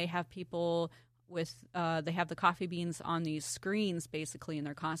 I mean, they have people they have the coffee beans on these screens basically, and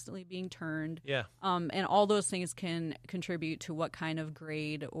they're constantly being turned. Yeah. And all those things can contribute to what kind of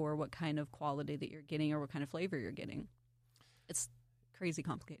grade or what kind of quality that you're getting or what kind of flavor you're getting. It's crazy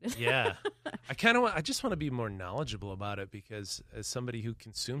complicated. Yeah. I just want to be more knowledgeable about it because as somebody who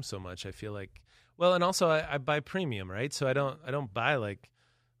consumes so much, I feel like, well, and also I buy premium, right? So I don't buy like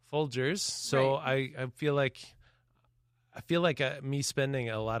Folgers. So right. I feel like me spending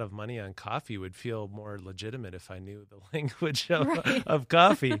a lot of money on coffee would feel more legitimate if I knew the language of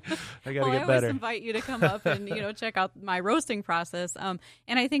coffee. I got to get better. I always invite you to come up and check out my roasting process. And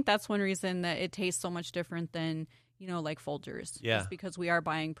I think that's one reason that it tastes so much different than like Folgers. Yeah, just because we are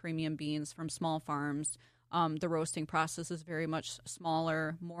buying premium beans from small farms. The roasting process is very much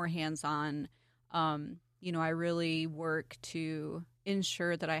smaller, more hands-on. I really work to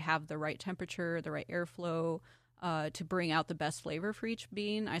ensure that I have the right temperature, the right airflow. To bring out the best flavor for each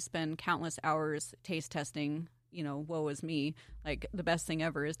bean. I spend countless hours taste testing. Woe is me. Like the best thing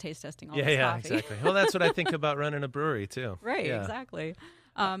ever is taste testing all this coffee. Yeah, exactly. Well, that's what I think about running a brewery too. Right, yeah. Exactly.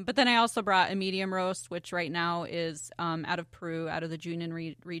 But then I also brought a medium roast, which right now is out of Peru, out of the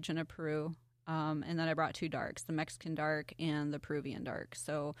Junin region of Peru. And then I brought two darks, the Mexican dark and the Peruvian dark.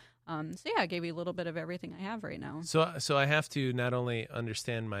 So I gave you a little bit of everything I have right now. So I have to not only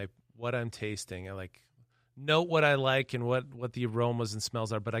understand what I'm tasting, I note what I like and what the aromas and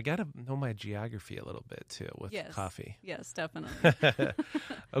smells are, but I got to know my geography a little bit too with coffee. Yes, definitely.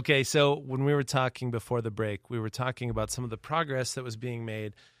 Okay, so when we were talking before the break, we were talking about some of the progress that was being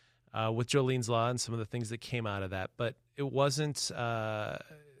made with Jolene's Law and some of the things that came out of that, but it wasn't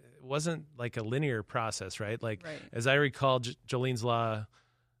like a linear process, right? Like as I recall, Jolene's Law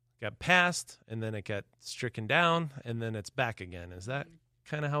got passed and then it got stricken down and then it's back again. Is that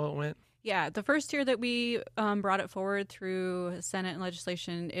kind of how it went? Yeah, the first year that we brought it forward through Senate and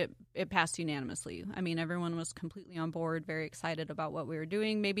legislation, it passed unanimously. I mean, everyone was completely on board, very excited about what we were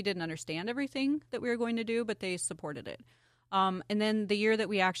doing, maybe didn't understand everything that we were going to do, but they supported it. And then the year that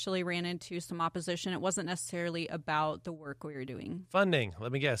we actually ran into some opposition, it wasn't necessarily about the work we were doing. Funding,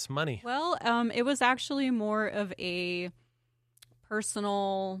 let me guess, money. Well, it was actually more of a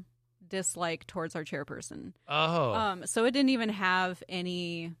personal dislike towards our chairperson. Oh. So it didn't even have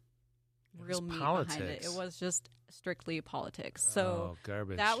any real meat politics behind it. It was just strictly politics. So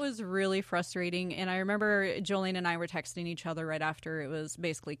garbage. That was really frustrating. And I remember Jolene and I were texting each other right after it was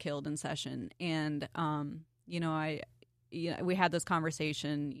basically killed in session. And, we had this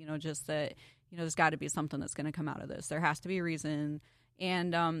conversation, just that, there's got to be something that's going to come out of this. There has to be a reason.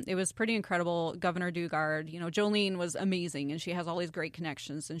 And it was pretty incredible. Governor Dugard, Jolene was amazing and she has all these great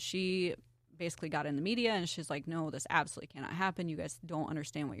connections. And she basically got in the media and she's like, no, this absolutely cannot happen. You guys don't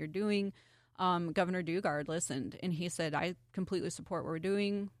understand what you're doing. Governor Dugard listened and he said, I completely support what we're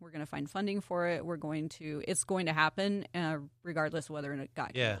doing. We're going to find funding for it. It's going to happen regardless of whether it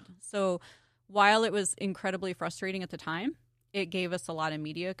got killed. So while it was incredibly frustrating at the time, it gave us a lot of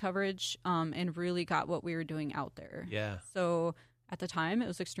media coverage and really got what we were doing out there. Yeah. So at the time it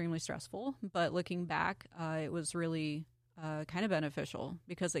was extremely stressful, but looking back, it was really kind of beneficial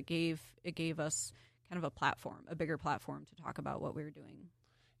because it gave us kind of a bigger platform to talk about what we were doing.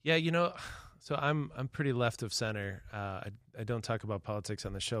 Yeah, so I'm pretty left of center. I don't talk about politics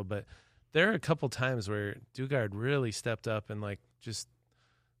on the show, but there are a couple times where Dugard really stepped up and like just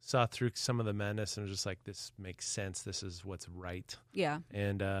saw through some of the madness and was just like, this makes sense. This is what's right. Yeah.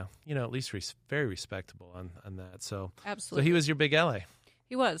 And, at least very respectable on that. So, Absolutely. So he was your big ally.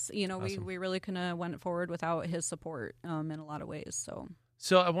 He was. Awesome. We really couldn't have went forward without his support in a lot of ways.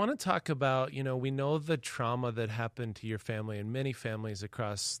 So I want to talk about, we know the trauma that happened to your family and many families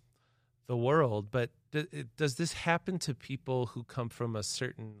across the world, but does this happen to people who come from a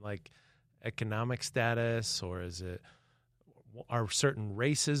certain like economic status, or are certain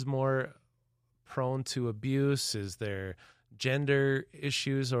races more prone to abuse? Is there gender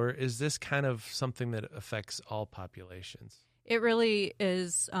issues, or is this kind of something that affects all populations? It really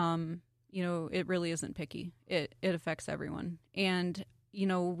is, it really isn't picky. It affects everyone. And,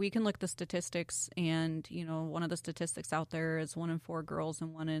 we can look at the statistics, and, one of the statistics out there is 1 in 4 girls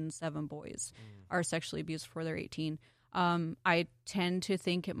and 1 in 7 boys are sexually abused before they're 18. I tend to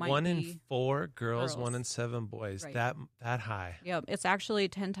think it might be 1 in 4 girls, 1 in 7 boys. Right. That high. Yep. It's actually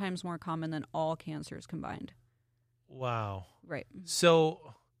 10 times more common than all cancers combined. Wow. Right.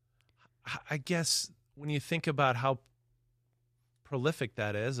 So I guess when you think about how prolific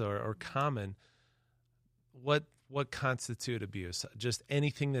that is or common, what constitute abuse? Just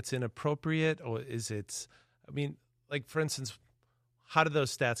anything that's inappropriate, or is it, like for instance, how do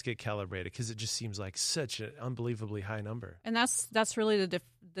those stats get calibrated? Because it just seems like such an unbelievably high number. And that's really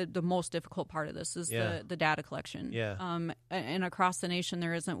the most difficult part of this is the data collection. Yeah. And across the nation,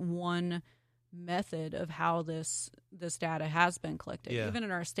 there isn't one method of how this data has been collected. Yeah. Even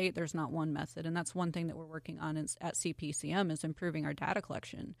in our state, there's not one method, and that's one thing that we're working on at CPCM is improving our data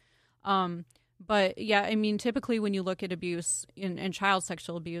collection. But yeah, typically when you look at abuse and child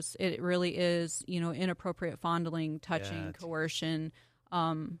sexual abuse, it really is, inappropriate fondling, touching, coercion,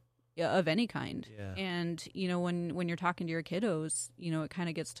 of any kind. Yeah. And, when you're talking to your kiddos, it kind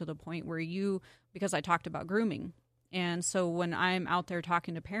of gets to the point where because I talked about grooming. And so when I'm out there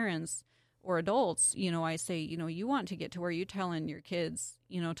talking to parents or adults, I say, you want to get to where you're telling your kids,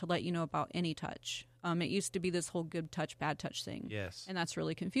 to let you know about any touch. It used to be this whole good touch, bad touch thing. Yes. And that's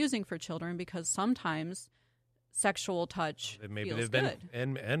really confusing for children because sometimes sexual touch feels good.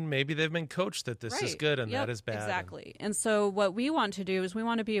 And maybe they've been coached that this is good and that is bad. Exactly. And so what we want to do is we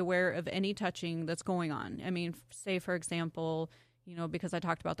want to be aware of any touching that's going on. Say, for example, because I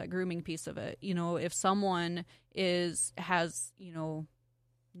talked about that grooming piece of it, if someone has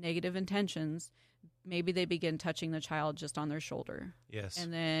negative intentions, maybe they begin touching the child just on their shoulder. Yes.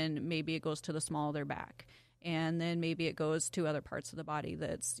 And then maybe it goes to the small of their back. And then maybe it goes to other parts of the body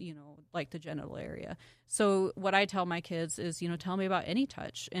that's, like the genital area. So what I tell my kids is, tell me about any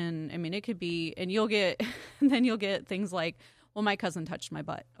touch. And it could be, and you'll get things like, well, my cousin touched my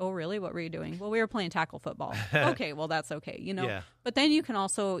butt. Oh, really? What were you doing? Well, we were playing tackle football. Okay, well, that's okay, Yeah. But then you can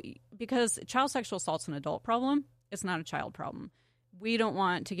also, because child sexual assault's an adult problem, it's not a child problem. We don't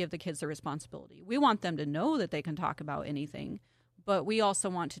want to give the kids the responsibility. We want them to know that they can talk about anything, but we also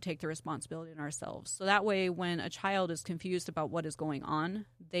want to take the responsibility in ourselves. So that way, when a child is confused about what is going on,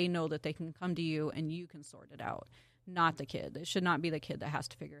 they know that they can come to you and you can sort it out, not the kid. It should not be the kid that has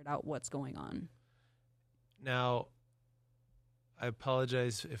to figure it out what's going on. Now, I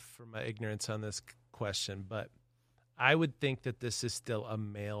apologize for my ignorance on this question, but I would think that this is still a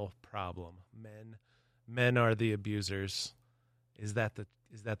male problem. Men are the abusers. Is that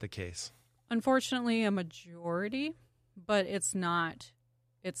the case? Unfortunately, a majority, but it's not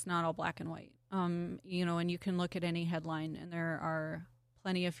all black and white. And you can look at any headline, and there are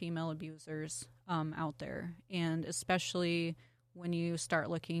plenty of female abusers out there, and especially when you start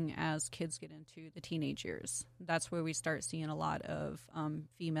looking as kids get into the teenage years, that's where we start seeing a lot of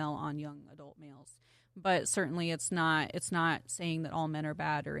female on young adult males. But certainly, it's not saying that all men are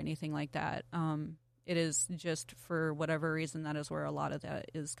bad or anything like that. It is just for whatever reason that is where a lot of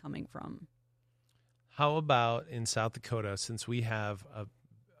that is coming from. How about in South Dakota, since we have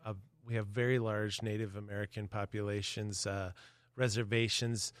we have very large Native American populations,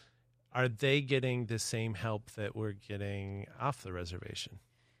 reservations, are they getting the same help that we're getting off the reservation?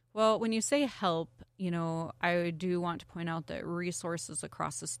 Well, when you say help, I do want to point out that resources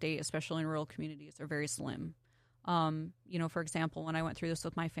across the state, especially in rural communities, are very slim. For example, when I went through this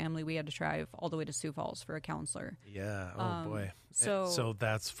with my family, we had to drive all the way to Sioux Falls for a counselor. Yeah. Oh, boy. So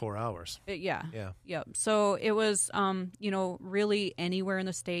that's 4 hours. Yeah. Yeah. Yeah. So it was, really anywhere in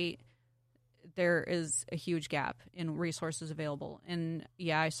the state, there is a huge gap in resources available. And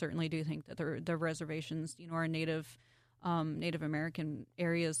I certainly do think that the reservations, our Native American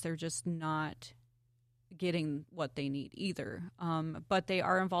areas, they're just not getting what they need either. But they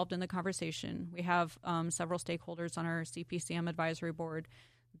are involved in the conversation. We have several stakeholders on our CPCM advisory board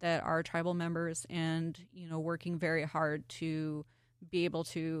that are tribal members and, working very hard to be able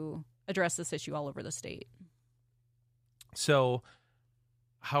to address this issue all over the state. So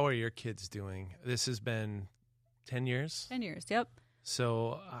how are your kids doing? This has been 10 years? 10 years, yep.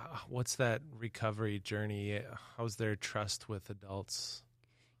 So what's that recovery journey? How's their trust with adults?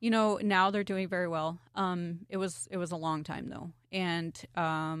 Now they're doing very well. It was a long time, though. And,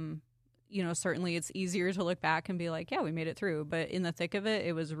 certainly it's easier to look back and be like, yeah, we made it through. But in the thick of it,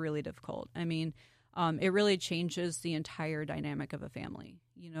 it was really difficult. I mean, it really changes the entire dynamic of a family.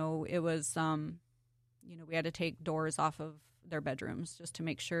 It was, we had to take doors off of their bedrooms just to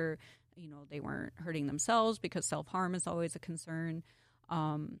make sure, they weren't hurting themselves, because self-harm is always a concern.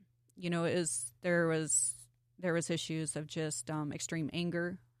 There was issues of just extreme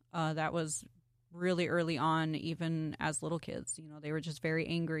anger. That was really early on, even as little kids. They were just very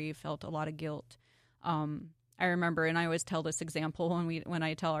angry, felt a lot of guilt. I remember, and I always tell this example when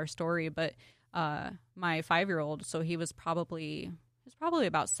I tell our story, but my 5-year-old, so he was probably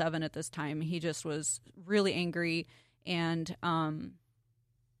about 7 at this time. He just was really angry and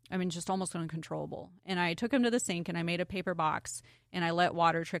just almost uncontrollable. And I took him to the sink and I made a paper box and I let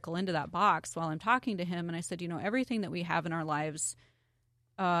water trickle into that box while I'm talking to him. And I said, everything that we have in our lives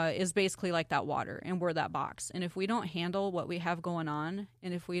is basically like that water, and we're that box. And if we don't handle what we have going on,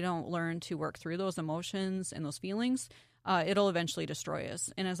 and if we don't learn to work through those emotions and those feelings, it'll eventually destroy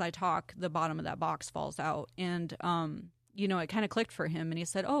us. And as I talk, the bottom of that box falls out. And, it kind of clicked for him. And he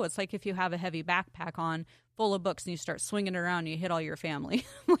said, oh, it's like if you have a heavy backpack on full of books and you start swinging it around and you hit all your family.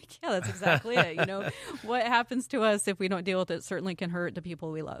 I'm like, yeah, that's exactly it. What happens to us if we don't deal with it certainly can hurt the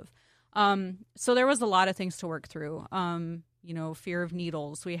people we love. So there was a lot of things to work through. Fear of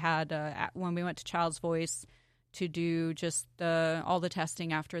needles. We had, when we went to Child's Voice to do just all the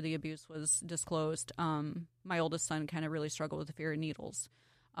testing after the abuse was disclosed, my oldest son kind of really struggled with the fear of needles,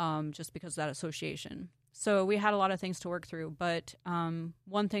 just because of that association. So we had a lot of things to work through. But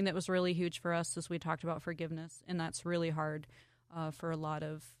one thing that was really huge for us is we talked about forgiveness, and that's really hard for a lot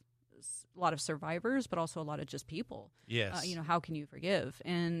of survivors, but also a lot of just people. Yes. How can you forgive?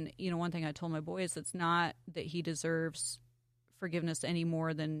 And, one thing I told my boys, it's not that he deserves forgiveness any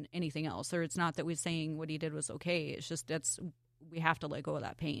more than anything else, or it's not that we're saying what he did was okay. It's just we have to let go of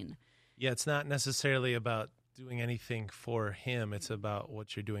that pain. Yeah, it's not necessarily about doing anything for him. It's about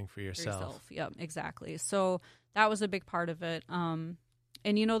what you're doing for yourself. Yep, exactly. So that was a big part of it. And,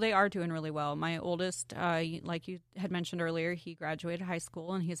 they are doing really well. My oldest, like you had mentioned earlier, he graduated high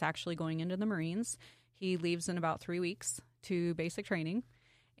school and he's actually going into the Marines. He leaves in about 3 weeks to basic training.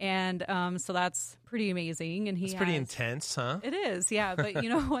 And so that's pretty amazing. And it's pretty intense, huh? It is, yeah. But,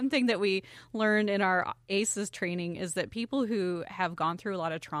 one thing that we learned in our ACES training is that people who have gone through a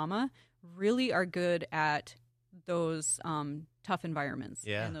lot of trauma really are good at those tough environments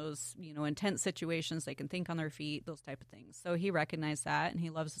and those, intense situations. They can think on their feet, those type of things. So he recognized that, and he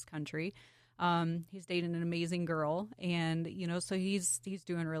loves his country. He's dating an amazing girl, and, so he's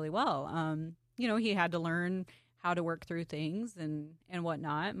doing really well. He had to learn how to work through things and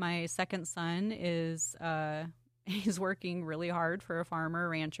whatnot. My second son is he's working really hard for a farmer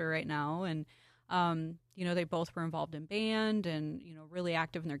rancher right now, and they both were involved in band and really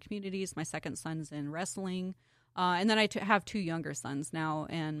active in their communities. My second son's in wrestling, and then I have 2 younger sons now,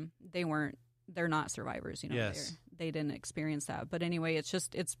 and they're not survivors. Yes. They didn't experience that. But anyway,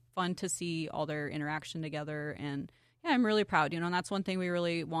 it's fun to see all their interaction together, and yeah, I'm really proud. And that's one thing we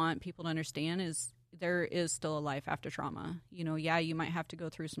really want people to understand is there is still a life after trauma. You might have to go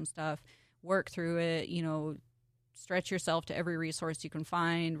through some stuff, work through it, stretch yourself to every resource you can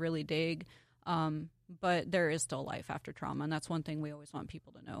find, really dig. But there is still life after trauma. And that's one thing we always want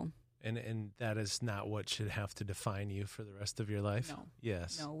people to know. And that is not what should have to define you for the rest of your life? No.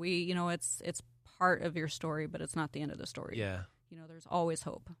 Yes. No, it's part of your story, but it's not the end of the story. Yeah. There's always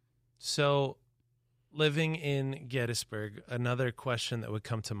hope. So living in Gettysburg, another question that would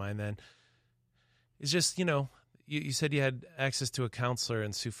come to mind then is just, you said you had access to a counselor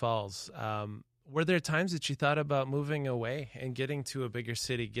in Sioux Falls. Were there times that you thought about moving away and getting to a bigger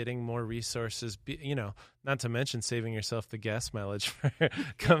city, getting more resources, not to mention saving yourself the gas mileage for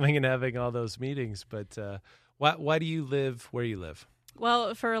coming and having all those meetings? But why do you live where you live?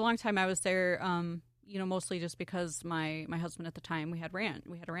 Well, for a long time I was there, mostly just because my husband at the time, we had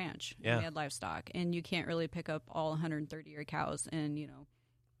a ranch, yeah. And we had livestock, and you can't really pick up all 130 cows and,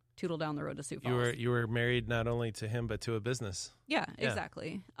 tootle down the road to Sioux Falls. You were married not only to him, but to a business. Yeah.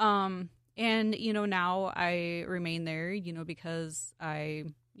 Exactly. And, now I remain there, because I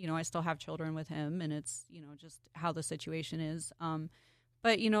still have children with him, and it's, just how the situation is.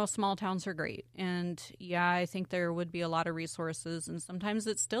 But, small towns are great. And, yeah, I think there would be a lot of resources. And sometimes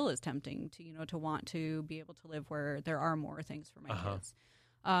it still is tempting to want to be able to live where there are more things for my kids.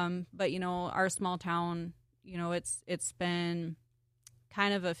 But, our small town, it's been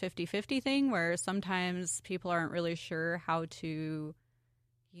kind of a 50-50 thing where sometimes people aren't really sure how to,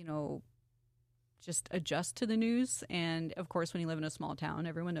 just adjust to the news. And, of course, when you live in a small town,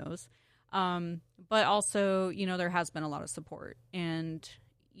 everyone knows. But also, there has been a lot of support. And,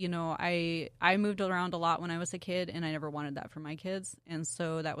 I moved around a lot when I was a kid, and I never wanted that for my kids. And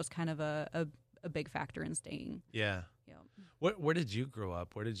so that was kind of a big factor in staying. Yeah. Where did you grow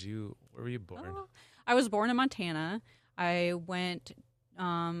up? Where were you born? I was born in Montana. I went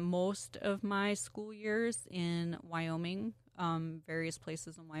most of my school years in Wyoming, various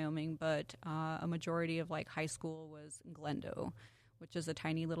places in Wyoming, but a majority of high school was in Glendo, which is a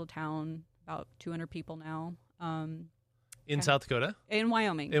tiny little town, about 200 people now. In South Dakota? In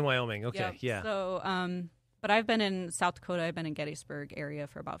Wyoming. In Wyoming, okay, Yep. yeah. So, but I've been in South Dakota. I've been in Gettysburg area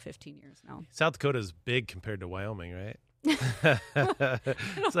for about 15 years now. South Dakota is big compared to Wyoming, right?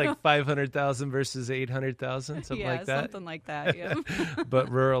 It's like 500,000 versus 800,000, something like that. Something like that. Yeah. But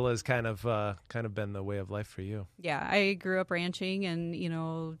rural has kind of been the way of life for you. Yeah, I grew up ranching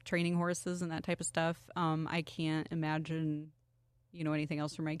and training horses and that type of stuff. I can't imagine anything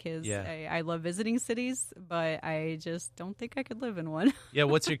else for my kids. Yeah. I love visiting cities, but I just don't think I could live in one. Yeah,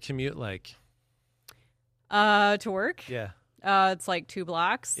 what's your commute like? To work? Yeah. It's like 2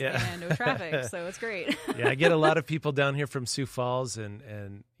 blocks Yeah. and no traffic, so it's great. Yeah, I get a lot of people down here from Sioux Falls,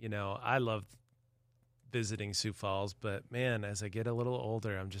 and I love visiting Sioux Falls, but man, as I get a little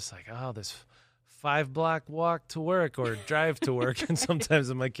older, I'm just like, oh, this 5-block walk to work or drive to work, and sometimes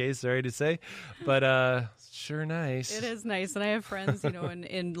in my case, sorry to say, but sure nice. It is nice, and I have friends,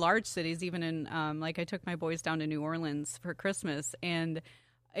 in large cities, even in I took my boys down to New Orleans for Christmas, and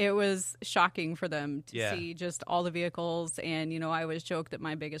it was shocking for them to see just all the vehicles. And, I always joke that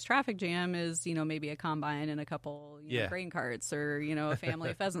my biggest traffic jam is, maybe a combine and a couple grain carts or, a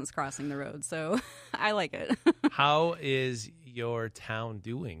family of pheasants crossing the road. So I like it. How is your town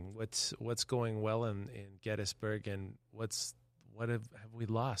doing? What's going well in Gettysburg, and what have we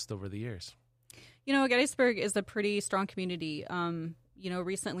lost over the years? Gettysburg is a pretty strong community.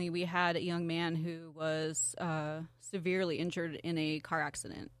 Recently we had a young man who was severely injured in a car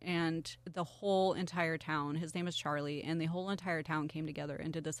accident, and the whole entire town, his name is Charlie, and the whole entire town came together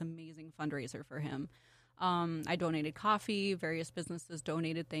and did this amazing fundraiser for him. I donated coffee, various businesses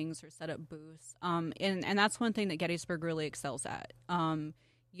donated things or set up booths. And that's one thing that Gettysburg really excels at.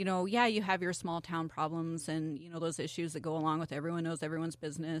 You have your small town problems and, those issues that go along with everyone knows everyone's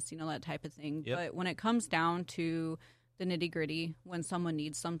business, that type of thing. Yep. But when it comes down to the nitty-gritty, when someone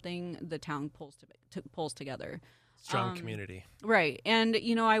needs something, the town pulls together. Strong community. Right. And,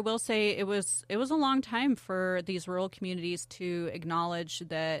 I will say it was a long time for these rural communities to acknowledge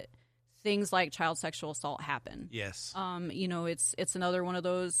that things like child sexual assault happen. Yes. It's another one of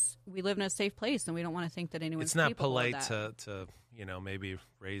those, we live in a safe place and we don't want to think that anyone's It's not capable of polite that. to maybe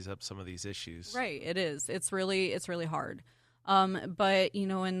raise up some of these issues. Right. It is. It's really hard. But,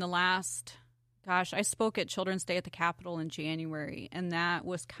 in the last, I spoke at Children's Day at the Capitol in January, and that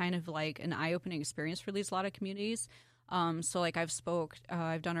was kind of like an eye-opening experience for a lot of communities. I've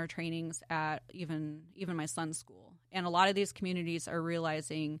done our trainings at even my son's school, and a lot of these communities are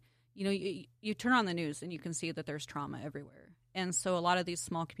realizing, you turn on the news and you can see that there's trauma everywhere. And so a lot of these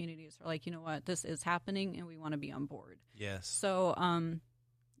small communities are like, you know what, this is happening and we want to be on board. Yes. So,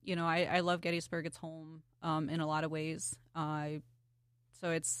 I love Gettysburg. It's home in a lot of ways. So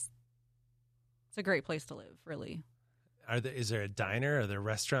it's a great place to live, really. Is there a diner? Are there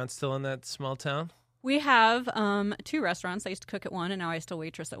restaurants still in that small town? We have 2 restaurants. I used to cook at one, and now I still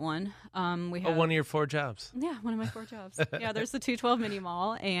waitress at one. We have one of your 4 jobs. Yeah, one of my 4 jobs. Yeah, there's the 212 mini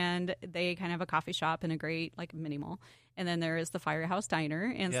mall, and they kind of have a coffee shop and a great mini mall. And then there is the Firehouse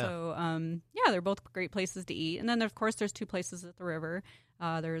Diner, and so they're both great places to eat. And then of course there's 2 places at the river.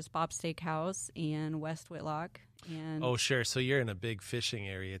 There's Bob's Steakhouse and West Whitlock. And oh, sure. So you're in a big fishing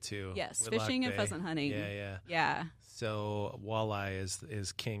area too. Yes, Whitlock fishing and Bay. pheasant hunting. Yeah. So walleye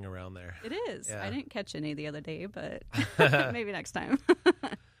is king around there. It is. Yeah. I didn't catch any the other day, but maybe next time.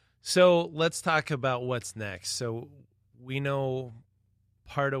 So let's talk about what's next. So we know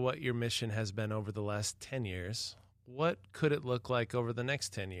part of what your mission has been over the last 10 years. What could it look like over the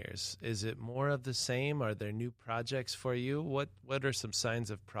next 10 years? Is it more of the same? Are there new projects for you? What are some signs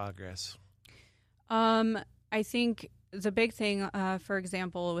of progress? I think the big thing, for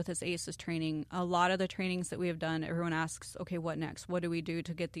example, with this ACES training, a lot of the trainings that we have done, everyone asks, okay, what next? What do we do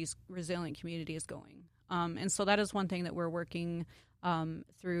to get these resilient communities going? And so that is one thing that we're working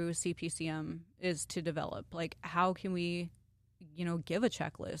through CPCM is to develop. Like, how can we, give a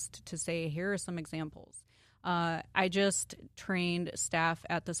checklist to say, here are some examples. I just trained staff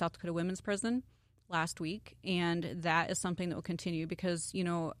at the South Dakota Women's Prison last week, and that is something that will continue because,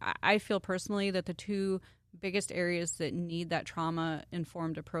 I feel personally that the two biggest areas that need that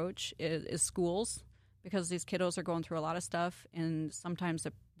trauma-informed approach is schools, because these kiddos are going through a lot of stuff, and sometimes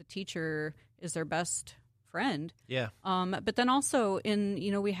the teacher is their best friend. Yeah. But then also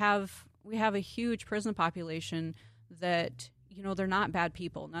we have a huge prison population that, they're not bad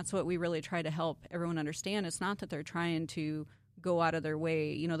people. And that's what we really try to help everyone understand. It's not that they're trying to go out of their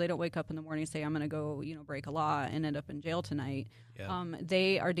way. They don't wake up in the morning and say, I'm going to go, break a law and end up in jail tonight. Yeah.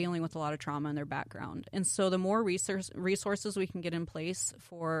 They are dealing with a lot of trauma in their background. And so the more resources we can get in place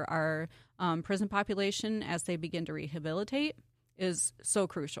for our prison population as they begin to rehabilitate is so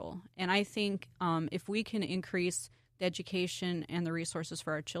crucial. And I think if we can increase the education and the resources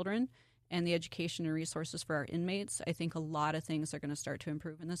for our children and the education and resources for our inmates, I think a lot of things are going to start to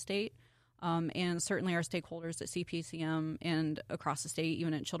improve in the state. And certainly our stakeholders at CPCM and across the state,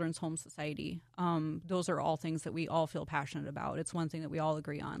 even at Children's Home Society, those are all things that we all feel passionate about. It's one thing that we all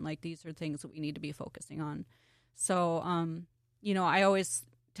agree on. Like, these are things that we need to be focusing on. So, I always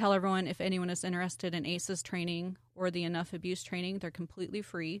tell everyone, if anyone is interested in ACEs training or the Enough Abuse training, they're completely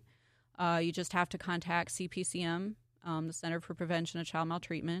free. You just have to contact CPCM, the Center for Prevention of Child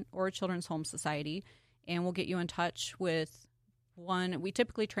Maltreatment, or Children's Home Society, and we'll get you in touch with one. We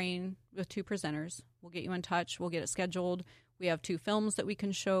typically train with 2 presenters. We'll get you in touch. We'll get it scheduled. We have 2 films that we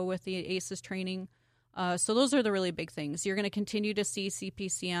can show with the ACEs training. So those are the really big things. You're going to continue to see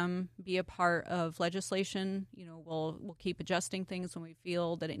CPCM be a part of legislation. We'll keep adjusting things when we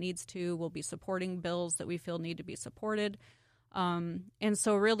feel that it needs to. We'll be supporting bills that we feel need to be supported. And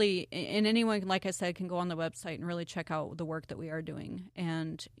so really, and anyone, like I said, can go on the website and really check out the work that we are doing.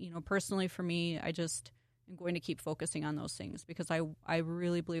 And, personally for me, I just am going to keep focusing on those things because I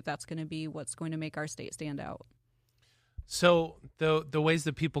really believe that's going to be what's going to make our state stand out. So the ways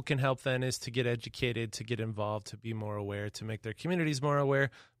that people can help then is to get educated, to get involved, to be more aware, to make their communities more aware,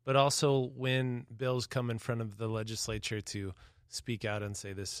 but also when bills come in front of the legislature to speak out and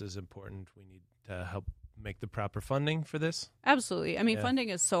say this is important, we need to help make the proper funding for this? Absolutely. I mean, funding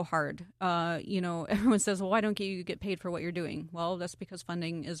is so hard. Everyone says, well, why don't you get paid for what you're doing? Well, that's because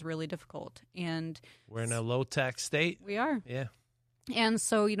funding is really difficult. And we're in a low-tax state. We are. Yeah. And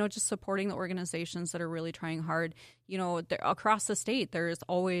so, just supporting the organizations that are really trying hard, across the state, there's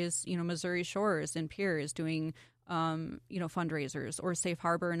always, Missouri Shores and Piers doing, fundraisers, or Safe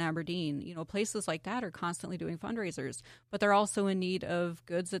Harbor in Aberdeen, places like that are constantly doing fundraisers, but they're also in need of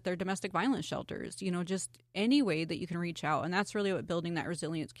goods at their domestic violence shelters, just any way that you can reach out. And that's really what building that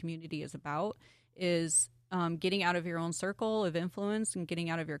resilience community is about, is getting out of your own circle of influence and getting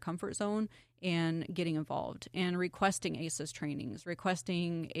out of your comfort zone and getting involved and requesting ACEs trainings,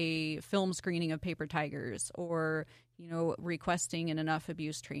 requesting a film screening of Paper Tigers, or, requesting an Enough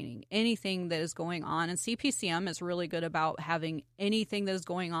Abuse training, anything that is going on. And CPCM is really good about having anything that is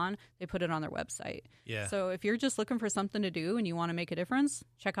going on. They put it on their website. Yeah. So if you're just looking for something to do and you want to make a difference,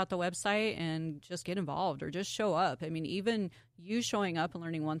 check out the website and just get involved or just show up. I mean, even you showing up and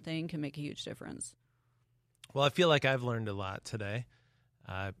learning one thing can make a huge difference. Well, I feel like I've learned a lot today.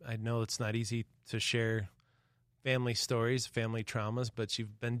 I know it's not easy to share family stories, family traumas, but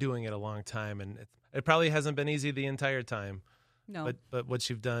you've been doing it a long time, and it probably hasn't been easy the entire time. No. But what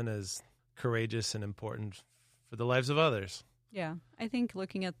you've done is courageous and important for the lives of others. Yeah. I think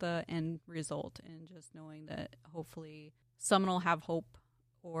looking at the end result and just knowing that hopefully someone will have hope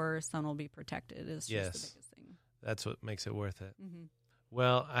or someone will be protected is just the biggest thing. That's what makes it worth it. Mm-hmm.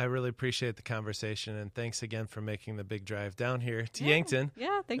 Well, I really appreciate the conversation, and thanks again for making the big drive down here to Yankton.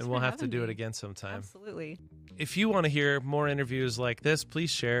 Yeah, thanks. And we'll have to do it again sometime. Absolutely. If you want to hear more interviews like this, please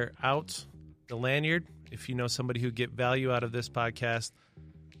share out the lanyard. If you know somebody who get value out of this podcast,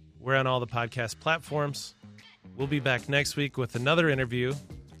 we're on all the podcast platforms. We'll be back next week with another interview.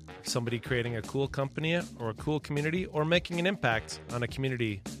 Somebody creating a cool company or a cool community or making an impact on a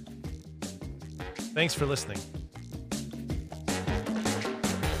community. Thanks for listening.